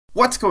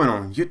What's going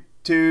on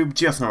YouTube?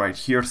 Just right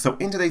here. So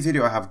in today's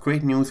video I have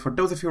great news for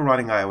those of you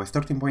running iOS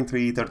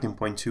 13.3,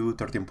 13.2,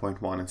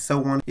 13.1 and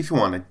so on if you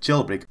want a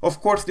jailbreak.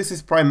 Of course this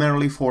is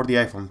primarily for the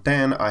iPhone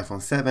 10,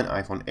 iPhone 7,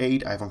 iPhone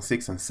 8, iPhone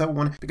 6 and so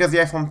on, because the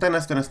iPhone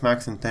XS, XS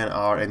Max and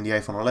XR and the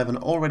iPhone 11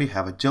 already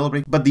have a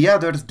jailbreak, but the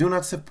others do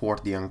not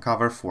support the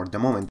Unc0ver for the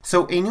moment.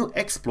 So a new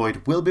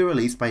exploit will be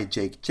released by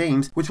Jake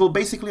James, which will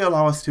basically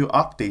allow us to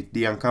update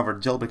the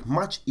Unc0ver jailbreak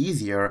much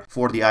easier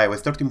for the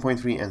iOS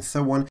 13.3 and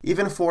so on,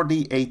 even for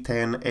the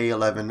A10,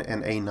 A11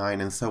 and A9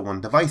 and so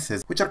on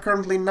devices, which are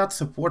currently not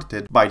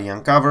supported by the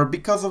Unc0ver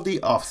because of the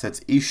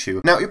offsets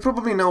issue. Now, you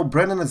probably know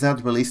Brandon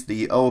Azad released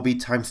the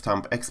OOB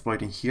timestamp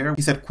exploit in here.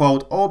 He said,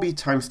 quote, OOB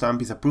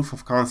timestamp is a proof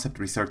of concept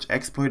research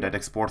exploit that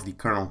exports the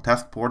kernel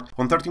task port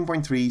on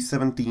 13.3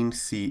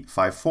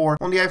 17C54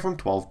 on the iPhone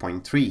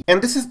 12.3.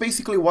 And this is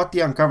basically what the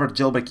Unc0ver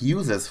jailbreak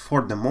uses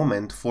for the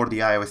moment for the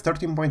iOS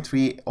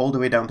 13.3 all the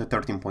way down to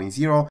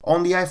 13.0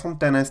 on the iPhone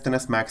XS,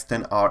 XS Max,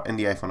 XR and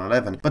the iPhone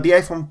 11. But the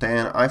iPhone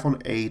 10,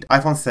 iPhone 8,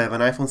 iPhone 7,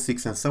 iPhone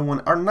 6 and so on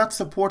are not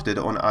supported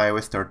on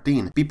iOS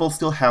 13. People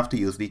still have to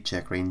use the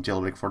checkra1n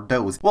jailbreak for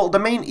those. Well, the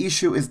main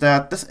issue is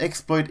that this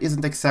exploit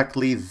isn't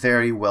exactly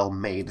very well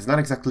made. It's not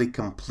exactly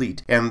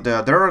complete. And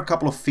there are a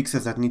couple of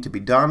fixes that need to be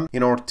done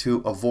in order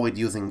to avoid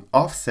using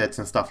offsets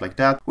and stuff like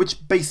that,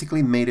 which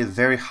basically made it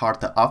very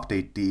hard to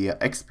update the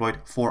exploit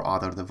for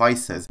other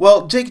devices.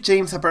 Well, Jake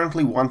James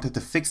apparently wanted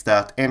to fix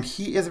that, and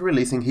he is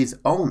releasing his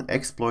own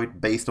exploit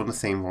based on the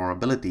same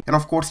vulnerability. And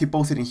of course he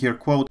posted in here,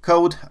 quote,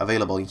 code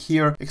available in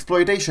here,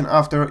 exploitation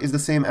after is the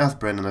same as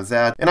Brandon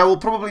Azad, and I will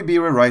probably be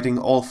rewriting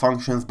all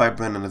functions by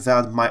Brandon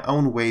Azad my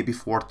own way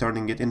before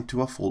turning it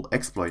into a full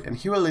exploit. And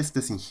he released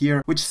this in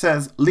here, which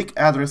says leak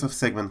address of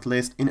segment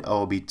list in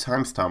OOB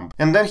timestamp.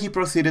 And then he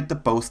proceeded to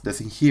post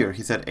this in here.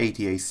 He said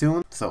ATA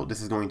soon, so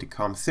this is going to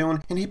come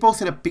soon, and he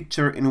posted a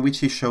picture in which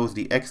he shows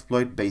the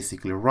exploit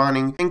basically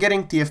running and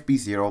getting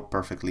tfp0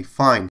 perfectly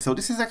fine. So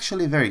this is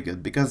actually very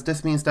good, because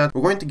this means that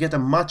we're going to get a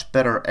much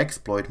better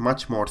exploit,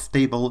 much more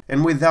stable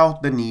and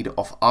without the need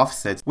of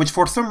offsets, which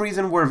for some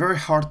reason were very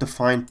hard to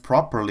find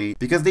properly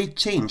because they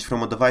change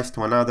from a device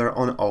to another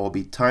on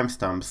OOB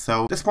timestamps.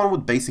 So this one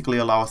would basically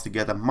allow us to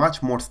get a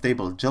much more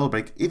stable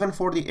jailbreak even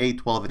for the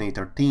A12 and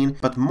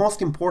A13, but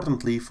most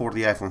importantly for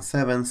the iPhone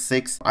 7,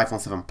 6, iPhone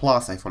 7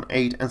 Plus, iPhone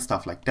 8 and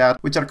stuff like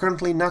that, which are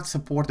currently not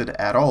supported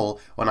at all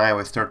on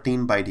iOS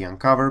 13 by the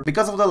Unc0ver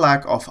because of the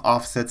lack of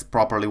offsets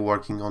properly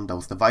working on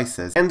those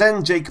devices. And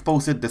then Jake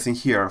posted this in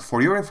here,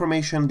 for your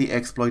information the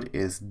exploit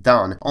is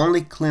done,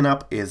 only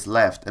cleanup is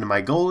left, and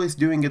my goal is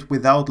doing it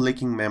without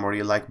leaking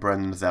memory like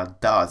Brandon Azad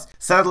does.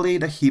 Sadly,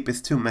 the heap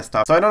is too messed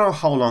up, so I don't know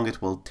how long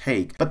it will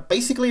take. But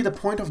basically the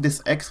point of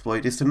this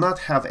exploit is to not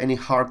have any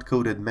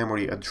hard-coded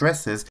memory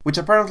addresses, which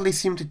apparently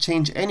seem to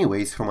change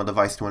anyways from a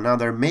device to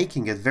another,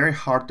 making it very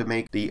hard to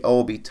make the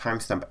OOB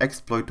timestamp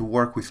exploit to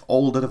work with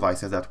all the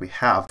devices that we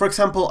have. For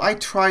example, I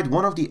tried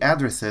one of the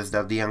addresses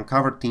that the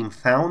Unc0ver team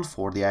found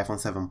for the iPhone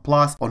 7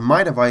 Plus on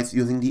my device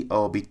using the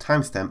OOB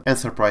timestamp, and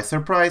surprise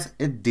surprise,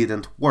 it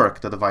didn't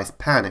work. The device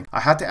panicked.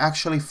 I had to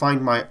actually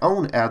find my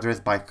own address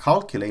by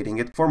calculating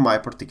it for my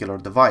particular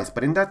device,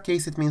 but in that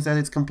case it means that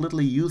it's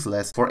completely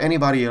useless for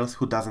anybody else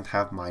who doesn't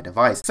have my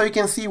device. So you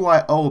can see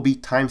why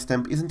OOB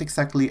timestamp isn't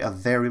exactly a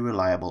very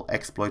reliable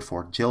exploit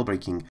for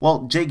jailbreaking.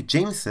 Well, Jake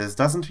James's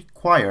doesn't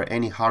require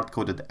any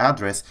hard-coded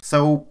address,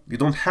 so you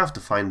don't have to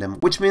find them,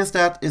 which means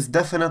that it's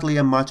definitely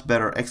a much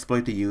better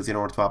exploit to use in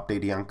order to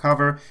update the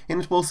Unc0ver,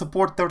 and it will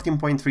support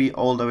 13.3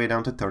 all the way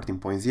down to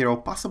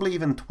 13.0, possibly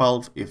even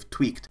 12 if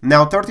tweaked.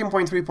 Now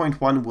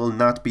 13.3.1 will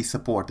not be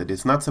supported.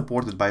 It's not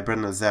supported by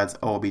Brandon Azad's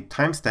OOB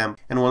timestamp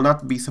and will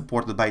not be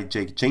supported by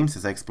Jake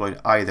James's exploit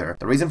either.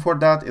 The reason for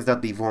that is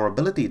that the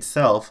vulnerability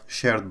itself,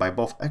 shared by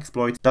both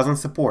exploits, doesn't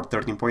support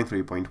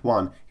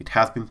 13.3.1. It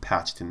has been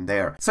patched in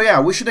there. So yeah,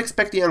 we should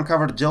expect the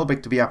Unc0ver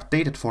jailbreak to be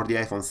updated for the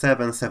iPhone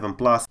 7, 7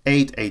 Plus,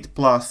 8, 8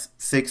 Plus,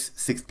 6,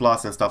 6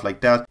 Plus and stuff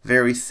like that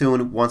very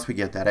soon once we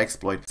get that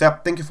exploit. So yeah,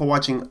 thank you for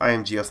watching. I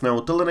am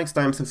GeoSnow. Till the next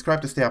time,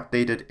 subscribe to stay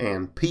updated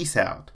and peace out.